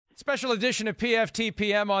Special edition of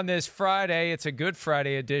PFTPM on this Friday. It's a Good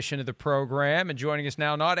Friday edition of the program. And joining us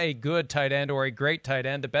now, not a good tight end or a great tight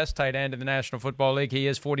end, the best tight end in the National Football League. He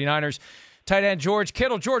is 49ers tight end George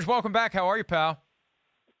Kittle. George, welcome back. How are you, pal?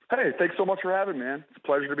 Hey, thanks so much for having me, man. It's a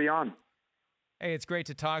pleasure to be on. Hey, it's great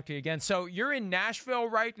to talk to you again. So you're in Nashville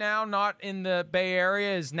right now, not in the Bay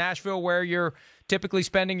Area. Is Nashville where you're typically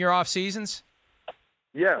spending your off seasons?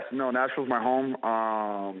 Yes, no, Nashville's my home.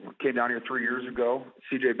 Came down here 3 years ago.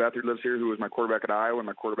 CJ Beathard lives here, who was my quarterback at Iowa and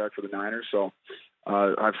my quarterback for the Niners. So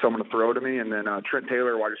I have someone to throw to me. And then Trent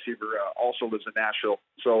Taylor, wide receiver, also lives in Nashville.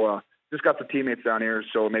 So just got the teammates down here,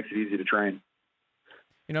 so it makes it easy to train.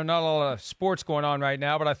 You know, not a lot of sports going on right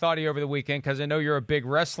now, but I thought of you over the weekend because I know you're a big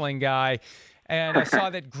wrestling guy. And I saw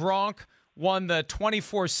that Gronk won the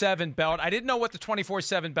 24/7 belt. I didn't know what the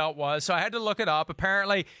 24/7 belt was, so I had to look it up.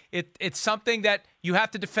 Apparently, it's something that you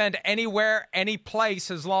have to defend anywhere, any place,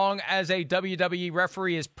 as long as a WWE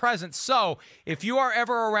referee is present. So if you are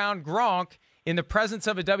ever around Gronk in the presence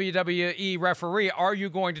of a WWE referee, are you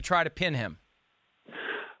going to try to pin him?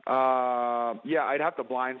 Yeah, I'd have to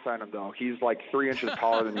blindside him, though. He's like 3 inches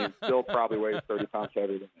taller than me, still probably weighs 30 pounds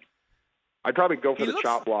heavier than me. I'd probably go for the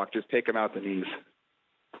chop block, just take him out the knees.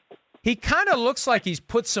 He kind of looks like he's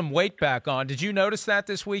put some weight back on. Did you notice that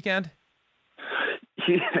this weekend?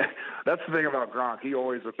 That's the thing about Gronk. He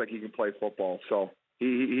always looks like he can play football. So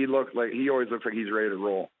he always looks like he's ready to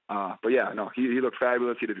roll. But yeah, no, he looked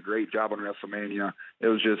fabulous. He did a great job on WrestleMania. It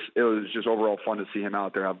was just overall fun to see him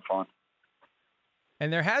out there having fun.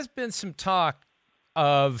 And there has been some talk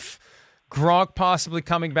of Gronk possibly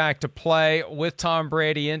coming back to play with Tom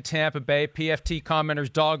Brady in Tampa Bay. PFT commenter's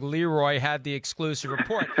dog Leroy had the exclusive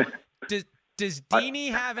report. Does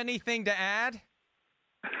Deanie have anything to add?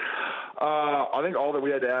 I think all that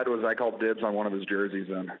we had to add was I called dibs on one of his jerseys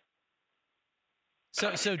then.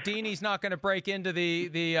 So Deanie's not going to break into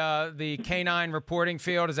the canine reporting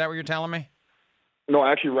field. Is that what you're telling me? No,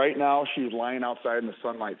 actually, right now she's lying outside in the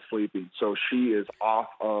sunlight sleeping. So she is off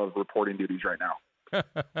of reporting duties right now.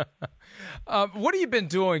 What have you been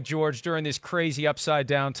doing, George, during this crazy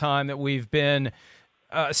upside-down time that we've been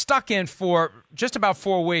stuck in for just about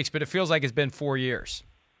 4 weeks, but it feels like it's been 4 years?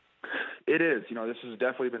 It is. You know, this has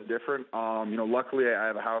definitely been different. You know, luckily I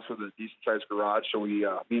have a house with a decent-sized garage, so me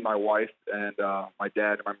and my wife and my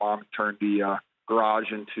dad and my mom turned the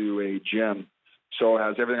garage into a gym. So it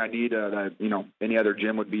has everything I need that, you know, any other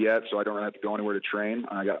gym would be at, so I don't really have to go anywhere to train.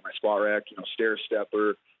 I got my squat rack, you know, stair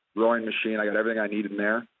stepper, rowing machine. I got everything I need in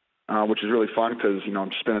there, which is really fun because, you know,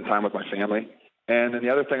 I'm spending time with my family. And then the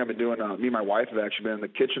other thing I've been doing, me and my wife have actually been in the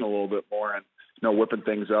kitchen a little bit more and, you know, whipping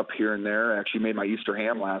things up here and there. I actually made my Easter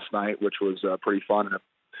ham last night, which was pretty fun. And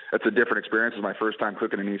it's a different experience. It's my first time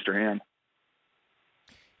cooking an Easter ham.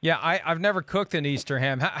 Yeah, I've never cooked an Easter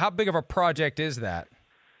ham. How big of a project is that?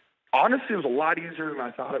 Honestly, it was a lot easier than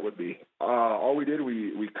I thought it would be. All we did,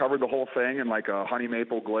 we covered the whole thing in like a honey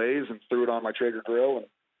maple glaze and threw it on my Traeger grill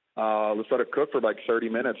and let's let it cook for like 30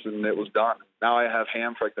 minutes, and it was done. Now I have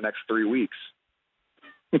ham for like the next 3 weeks.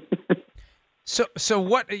 So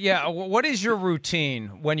what? Yeah, what is your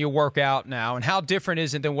routine when you work out now, and how different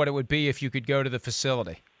is it than what it would be if you could go to the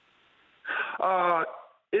facility?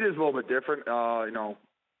 It is a little bit different. You know,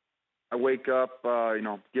 I wake up, you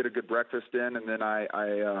know, get a good breakfast in, and then I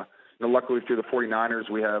you know, luckily through the 49ers,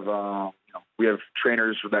 we have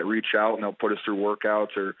trainers that reach out and they'll put us through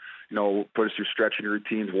workouts or, you know, put us through stretching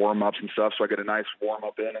routines, warm-ups and stuff. So I get a nice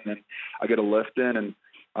warm-up in, and then I get a lift in, and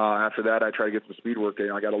after that, I try to get some speed work in.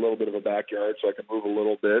 I got a little bit of a backyard, so I can move a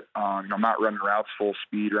little bit. You know, I'm not running routes full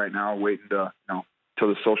speed right now, waiting to, you know, till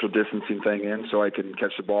the social distancing thing in so I can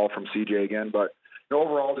catch the ball from CJ again. But you know,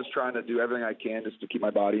 overall, just trying to do everything I can just to keep my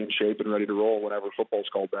body in shape and ready to roll whenever football's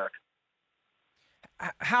called back.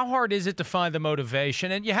 How hard is it to find the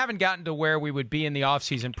motivation? And you haven't gotten to where we would be in the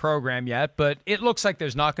offseason program yet, but it looks like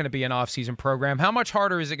there's not going to be an offseason program. How much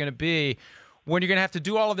harder is it going to be when you're going to have to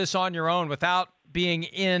do all of this on your own without being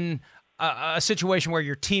in a situation where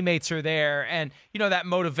your teammates are there and, you know, that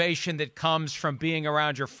motivation that comes from being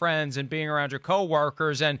around your friends and being around your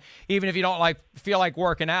coworkers, and even if you don't feel like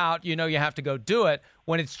working out, you know you have to go do it.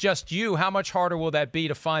 When it's just you, how much harder will that be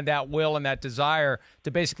to find that will and that desire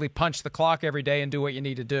to basically punch the clock every day and do what you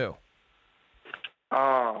need to do? You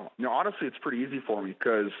know, honestly, it's pretty easy for me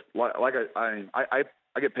because, like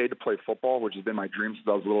I get paid to play football, which has been my dream since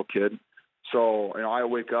I was a little kid. So, you know, I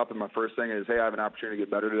wake up and my first thing is, hey, I have an opportunity to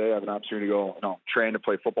get better today. I have an opportunity to go, you know, train to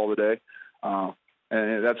play football today.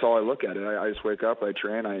 And that's all I look at it. I just wake up, I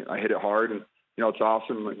train, I hit it hard, and, you know, it's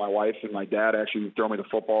awesome. Like my wife and my dad actually throw me the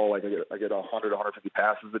football. Like I get 100, 150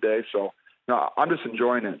 passes a day. So, you know, I'm just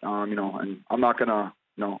enjoying it. You know, and I'm not going to,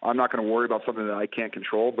 I'm not going to worry about something that I can't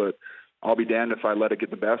control, but I'll be damned if I let it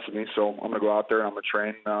get the best of me. So I'm going to go out there and I'm going to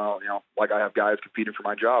train, like I have guys competing for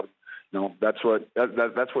my job. That's what's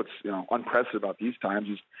unprecedented about these times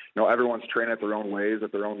is, everyone's training at their own ways,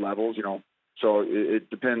 at their own levels, So it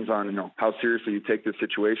depends on, how seriously you take this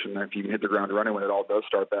situation. If you can hit the ground running when it all does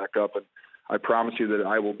start back up. And I promise you that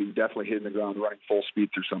I will be definitely hitting the ground running full speed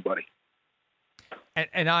through somebody.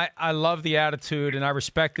 And I love the attitude, and I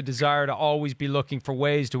respect the desire to always be looking for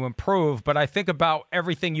ways to improve. But I think about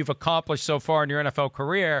everything you've accomplished so far in your NFL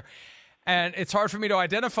career, and it's hard for me to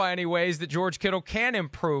identify any ways that George Kittle can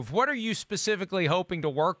improve. What are you specifically hoping to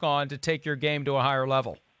work on to take your game to a higher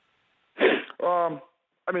level?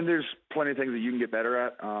 There's plenty of things that you can get better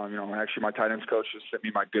at. Actually, my tight ends coach just sent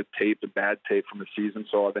me my good tape and bad tape from the season,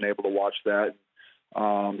 so I've been able to watch that.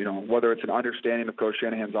 Whether it's an understanding of Coach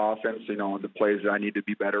Shanahan's offense, the plays that I need to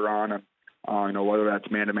be better on, and whether that's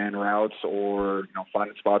man-to-man routes or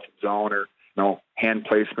finding spots in zone or hand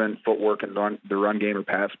placement, footwork, and the run game or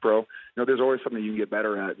pass pro. There's always something you can get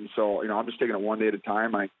better at, and so I'm just taking it one day at a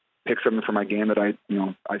time. I pick something for my game that I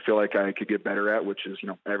feel like I could get better at, which is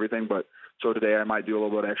everything. But so today I might do a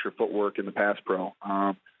little bit of extra footwork in the pass pro.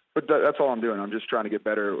 But that's all I'm doing. I'm just trying to get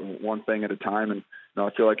better at one thing at a time. And I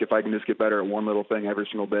feel like if I can just get better at one little thing every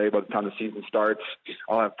single day, by the time the season starts,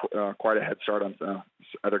 I'll have quite a head start on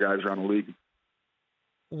other guys around the league.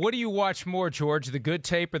 What do you watch more, George, the good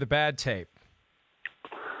tape or the bad tape?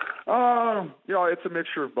 It's a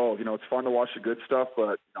mixture of both. It's fun to watch the good stuff,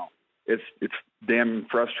 but it's damn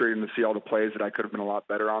frustrating to see all the plays that I could have been a lot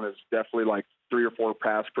better on. There's definitely like 3 or 4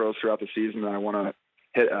 pass pros throughout the season that I want to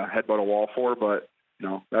hit headbutt a wall for, but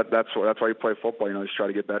that's why you play football. Just try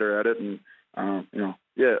to get better at it, and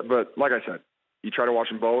But like I said, you try to watch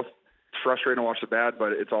them both. It's frustrating to watch the bad,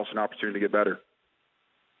 but it's also an opportunity to get better.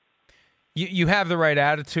 You have the right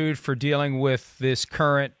attitude for dealing with this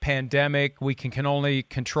current pandemic. We can only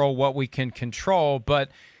control what we can control,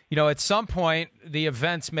 but at some point the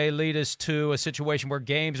events may lead us to a situation where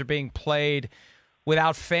games are being played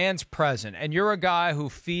without fans present. And you're a guy who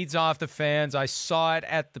feeds off the fans. I saw it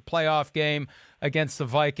at the playoff game against the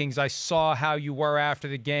Vikings. I saw how you were after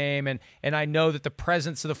the game, and I know that the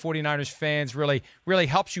presence of the 49ers fans really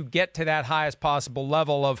helps you get to that highest possible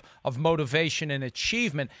level of motivation and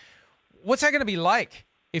achievement. What's that going to be like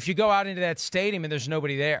if you go out into that stadium and there's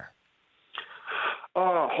nobody there?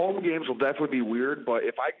 Home games will definitely be weird, but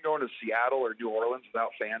if I can go into Seattle or New Orleans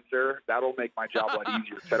without fans there, that'll make my job a lot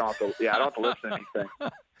easier. I don't have to listen to anything.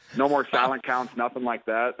 No more silent counts, nothing like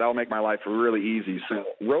that. That'll make my life really easy. So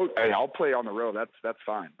I'll play on the road. That's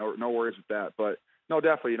fine. No worries with that. But no,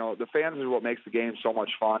 definitely, the fans is what makes the game so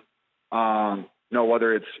much fun.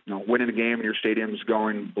 Whether it's winning a game and your stadium's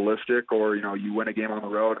going ballistic, or you win a game on the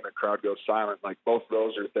road and the crowd goes silent. Like both of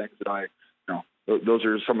those are things that those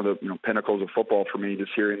are some of the pinnacles of football for me.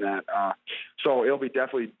 Just hearing that, so it'll be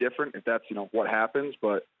definitely different if that's what happens.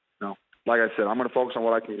 But like I said, I'm going to focus on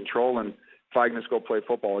what I can control, and if I can just go play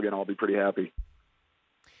football again, I'll be pretty happy.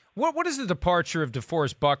 What is the departure of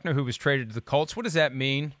DeForest Buckner, who was traded to the Colts? What does that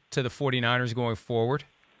mean to the 49ers going forward?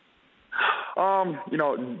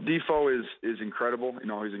 Defo is incredible.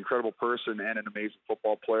 He's an incredible person and an amazing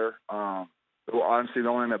football player. Honestly, the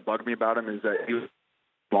only thing that bugged me about him is that he was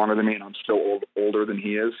longer than me, and I'm still older than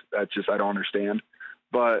he is. That's just I don't understand.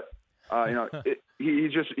 But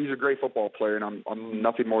he's a great football player, and I'm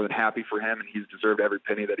nothing more than happy for him, and he's deserved every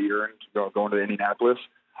penny that he earned going to Indianapolis.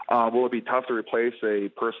 Will it be tough to replace a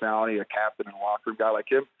personality, a captain, and a locker room guy like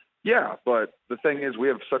him? Yeah, but the thing is, we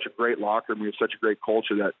have such a great locker room, we have such a great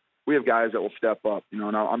culture that we have guys that will step up.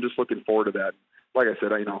 And I'm just looking forward to that. Like I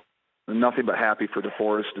said, I'm nothing but happy for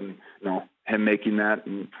DeForest and him making that.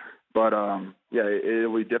 But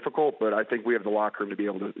it'll be difficult, but I think we have the locker room to be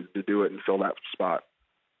able to do it and fill that spot.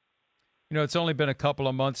 It's only been a couple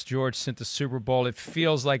of months, George, since the Super Bowl. It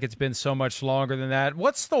feels like it's been so much longer than that.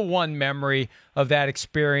 What's the one memory of that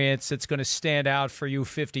experience that's going to stand out for you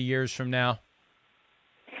 50 years from now?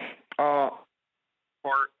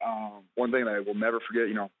 One thing that I will never forget,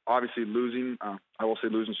 obviously losing, I will say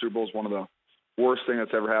losing Super Bowl is one of the worst things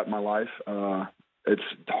that's ever happened in my life. It's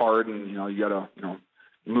hard, and, you got to,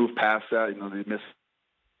 move past that. They miss.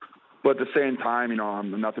 But at the same time,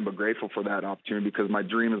 I'm nothing but grateful for that opportunity, because my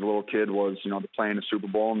dream as a little kid was, to play in a Super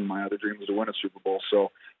Bowl, and my other dream was to win a Super Bowl.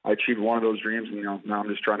 So I achieved one of those dreams, and, now I'm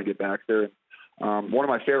just trying to get back there. One of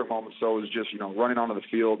my favorite moments, though, is just, running onto the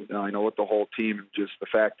field, with the whole team, and just the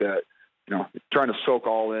fact that, trying to soak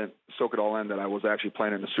it all in that I was actually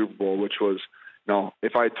playing in the Super Bowl, which was,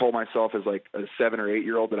 if I told myself as like a 7 or 8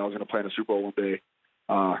 year old that I was going to play in a Super Bowl one day,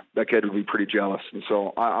 that kid would be pretty jealous. And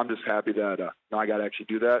so I'm just happy that I got to actually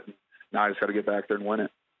do that. And now I just got to get back there and win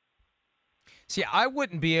it. See, I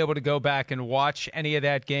wouldn't be able to go back and watch any of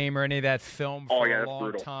that game or any of that film for a long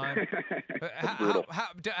brutal. time.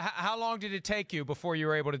 How long did it take you before you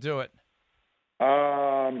were able to do it?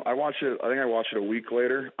 I watched it. I think I watched it a week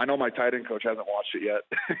later. I know my tight end coach hasn't watched it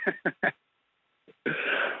yet,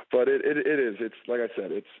 but it is. It's like I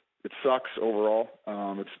said. It sucks overall.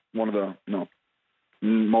 It's one of the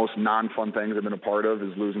most non-fun things I've been a part of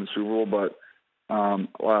is losing the Super Bowl. But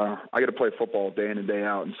I get to play football day in and day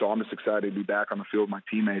out, and so I'm just excited to be back on the field with my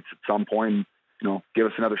teammates at some point. And, give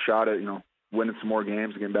us another shot at winning some more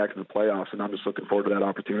games and getting back to the playoffs. And I'm just looking forward to that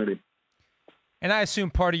opportunity. And I assume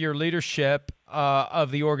part of your leadership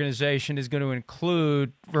of the organization is going to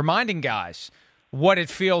include reminding guys what it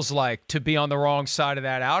feels like to be on the wrong side of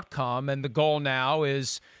that outcome. And the goal now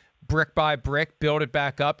is brick by brick, build it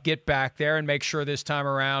back up, get back there, and make sure this time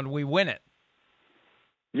around we win it.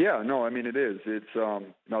 Yeah, no, I mean, it is. It's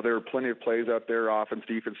there are plenty of plays out there, offense,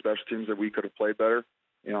 defense, special teams that we could have played better,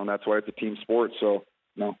 and that's why it's a team sport. So,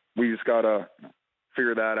 we just got to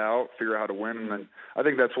figure that out, figure out how to win. And then I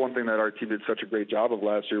think that's one thing that our team did such a great job of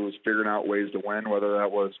last year was figuring out ways to win, whether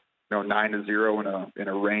that was 9-0 in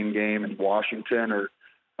a rain game in Washington, or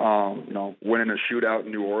winning a shootout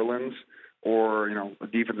in New Orleans, or a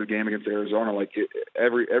defensive game against Arizona. Like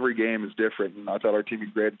every game is different, and I thought our team did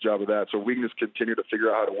a great job of that. So if we can just continue to figure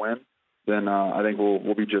out how to win, then I think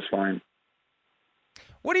we'll be just fine.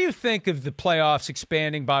 What do you think of the playoffs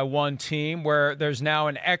expanding by one team, where there's now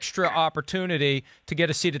an extra opportunity to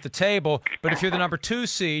get a seat at the table, but if you're the number 2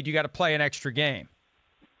 seed, you got to play an extra game?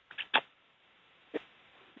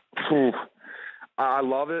 I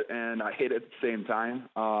love it and I hate it at the same time.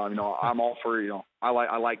 I'm all for I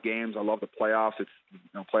like games. I love the playoffs. It's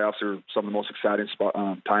playoffs are some of the most exciting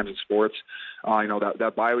times in sports.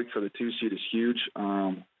 That bye week for the 2 seed is huge.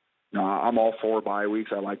 I'm all for bye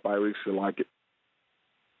weeks. I like bye weeks. I like it.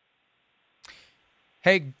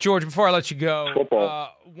 Hey George, before I let you go,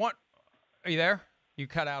 football. Are you there? You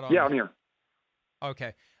cut out on Yeah, me. I'm here.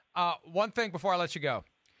 Okay. One thing before I let you go.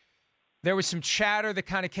 There was some chatter that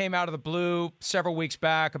kind of came out of the blue several weeks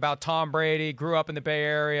back about Tom Brady, grew up in the Bay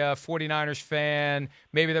Area, 49ers fan.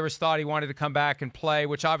 Maybe there was thought he wanted to come back and play,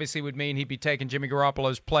 which obviously would mean he'd be taking Jimmy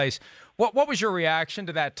Garoppolo's place. What was your reaction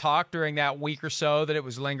to that talk during that week or so that it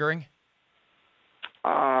was lingering?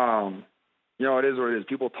 It is what it is.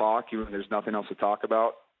 People talk, even when there's nothing else to talk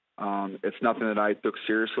about. It's nothing that I took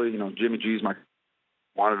seriously. Jimmy G's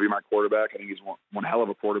wanted to be my quarterback. I think he's one hell of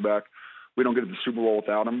a quarterback. We don't get to the Super Bowl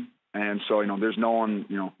without him. And so, there's no one,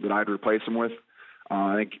 that I'd replace him with.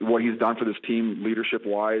 I think what he's done for this team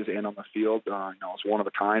leadership-wise and on the field, it's one of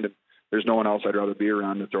a kind. And there's no one else I'd rather be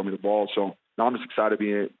around to throw me the ball. So now I'm just excited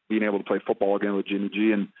being able to play football again with Jimmy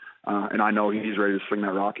G. And I know he's ready to swing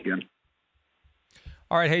that rock again.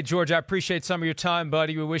 All right. Hey, George, I appreciate some of your time,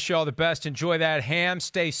 buddy. We wish you all the best. Enjoy that ham.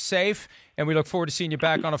 Stay safe. And we look forward to seeing you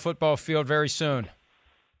back on a football field very soon.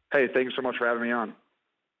 Hey, thank you so much for having me on.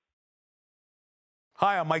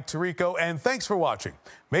 Hi, I'm Mike Tirico, and thanks for watching.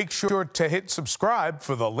 Make sure to hit subscribe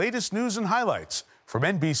for the latest news and highlights from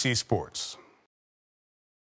NBC Sports.